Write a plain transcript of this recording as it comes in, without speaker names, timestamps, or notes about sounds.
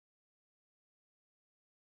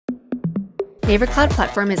NAVER Cloud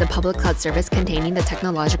Platform is a public cloud service containing the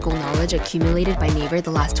technological knowledge accumulated by NAVER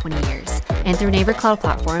the last 20 years. And through NAVER Cloud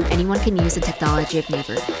Platform, anyone can use the technology of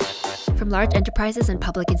NAVER. From large enterprises and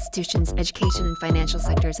public institutions, education and financial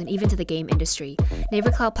sectors, and even to the game industry,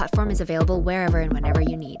 NAVER Cloud Platform is available wherever and whenever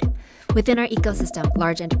you need. Within our ecosystem,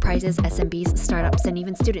 large enterprises, SMBs, startups, and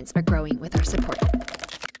even students are growing with our support.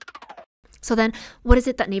 So then, what is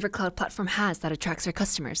it that NAVER Cloud Platform has that attracts our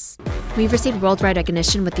customers? We've received worldwide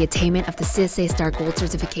recognition with the attainment of the CSA Star Gold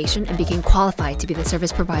certification and became qualified to be the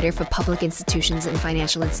service provider for public institutions and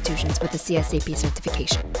financial institutions with the CSAP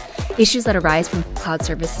certification. Issues that arise from cloud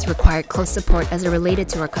services require close support as they're related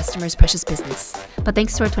to our customers' precious business. But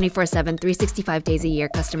thanks to our 24/7, 365 days a year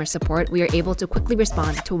customer support, we are able to quickly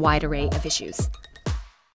respond to a wide array of issues.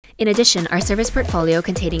 In addition, our service portfolio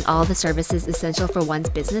containing all the services essential for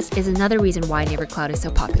one's business is another reason why NAVER Cloud is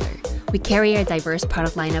so popular. We carry a diverse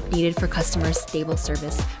product lineup needed for customers' stable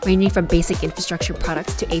service, ranging from basic infrastructure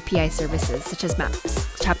products to API services such as maps,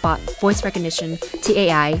 chatbot, voice recognition, to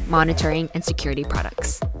AI, monitoring, and security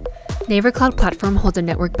products. NAVER Cloud Platform holds a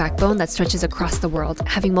network backbone that stretches across the world,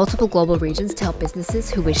 having multiple global regions to help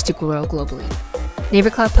businesses who wish to grow globally.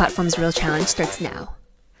 NAVER Cloud Platform's real challenge starts now.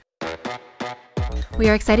 We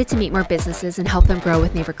are excited to meet more businesses and help them grow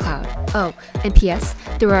with NAVER Cloud. Oh, and PS,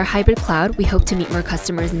 through our hybrid cloud, we hope to meet more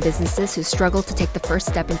customers and businesses who struggle to take the first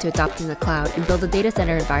step into adopting the cloud and build a data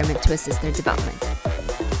center environment to assist their development.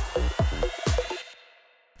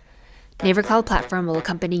 NAVER Cloud Platform will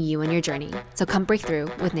accompany you on your journey, so come break through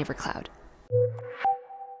with NAVER Cloud.